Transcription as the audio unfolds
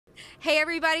Hey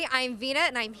everybody, I'm Veena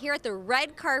and I'm here at the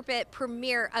red carpet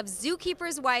premiere of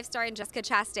Zookeeper's Wife starring Jessica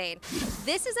Chastain.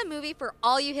 This is a movie for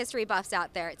all you history buffs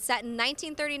out there. It's set in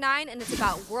 1939 and it's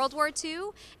about World War II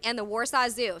and the Warsaw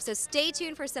Zoo. So stay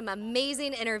tuned for some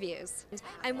amazing interviews.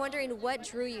 I'm wondering what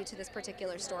drew you to this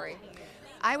particular story?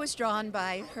 I was drawn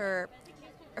by her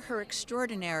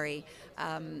extraordinary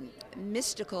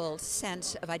mystical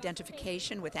sense of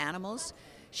identification with animals.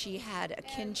 She had a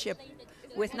kinship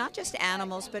with not just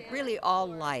animals, but really all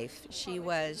life. She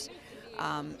was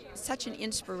such an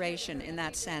inspiration in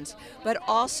that sense. But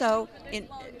also,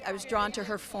 I was drawn to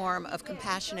her form of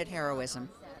compassionate heroism.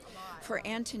 For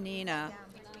Antonina,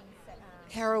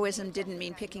 heroism didn't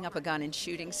mean picking up a gun and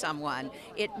shooting someone.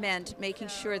 It meant making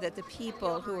sure that the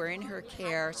people who were in her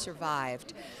care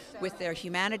survived with their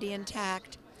humanity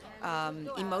intact,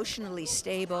 emotionally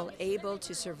stable, able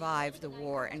to survive the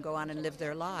war and go on and live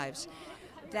their lives.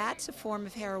 That's a form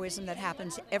of heroism that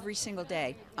happens every single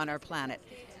day on our planet,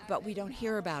 but we don't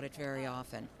hear about it very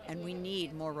often, and we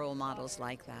need more role models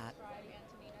like that.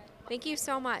 Thank you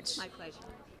so much. My pleasure.